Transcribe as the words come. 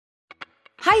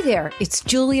Hi there, it's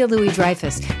Julia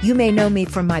Louis-Dreyfus. You may know me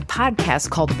from my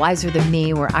podcast called Wiser Than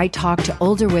Me, where I talk to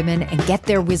older women and get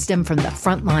their wisdom from the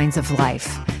front lines of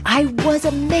life. I was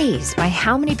amazed by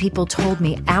how many people told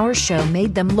me our show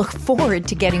made them look forward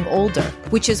to getting older,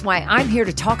 which is why I'm here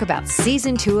to talk about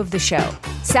Season 2 of the show.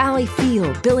 Sally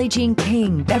Field, Billie Jean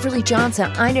King, Beverly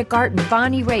Johnson, Ina Garten,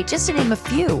 Bonnie Raitt, just to name a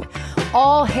few.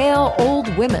 All hail old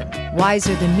women.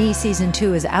 Wiser Than Me Season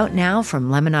 2 is out now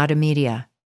from Lemonada Media.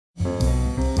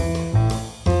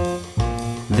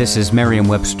 This is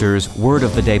Merriam-Webster's Word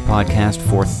of the Day podcast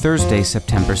for Thursday,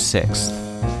 September 6th.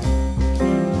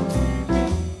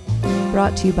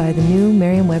 Brought to you by the new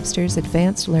Merriam-Webster's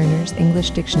Advanced Learners English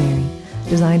Dictionary,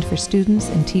 designed for students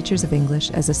and teachers of English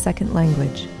as a second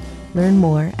language. Learn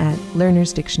more at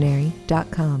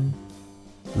learnersdictionary.com.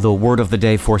 The word of the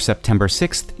day for September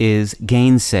 6th is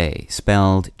gainsay,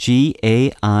 spelled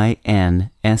G-A-I-N-S-A-Y.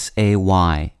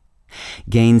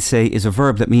 Gainsay is a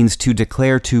verb that means to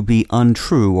declare to be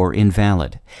untrue or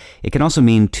invalid. It can also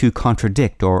mean to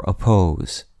contradict or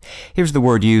oppose. Here's the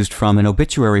word used from an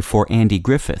obituary for Andy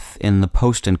Griffith in the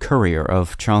Post Courier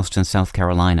of Charleston, South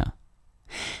Carolina.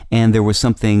 And there was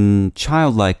something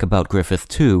childlike about Griffith,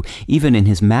 too, even in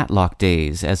his Matlock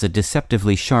days as a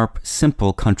deceptively sharp,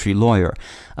 simple country lawyer,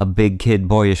 a big kid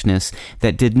boyishness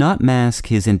that did not mask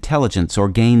his intelligence or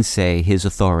gainsay his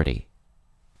authority.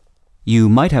 You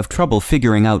might have trouble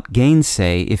figuring out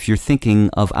gainsay if you're thinking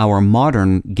of our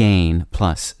modern gain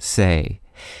plus say.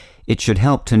 It should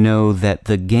help to know that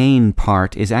the gain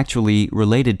part is actually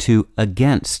related to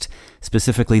against,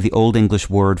 specifically the Old English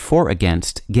word for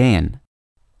against, gēan.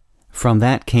 From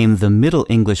that came the Middle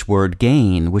English word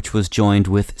gain, which was joined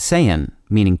with sayen,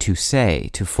 meaning to say,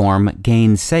 to form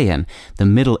gainsayen, the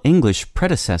Middle English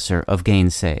predecessor of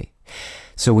gainsay.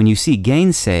 So when you see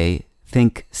gainsay,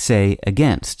 think say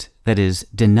against. That is,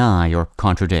 deny or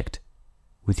contradict.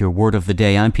 With your word of the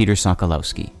day, I'm Peter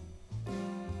Sokolowski.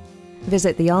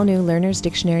 Visit the all-new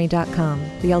learnersdictionary.com,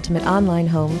 the ultimate online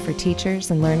home for teachers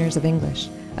and learners of English.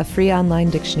 A free online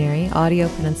dictionary, audio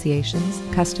pronunciations,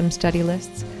 custom study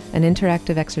lists, and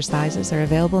interactive exercises are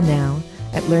available now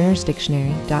at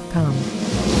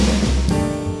learnersdictionary.com.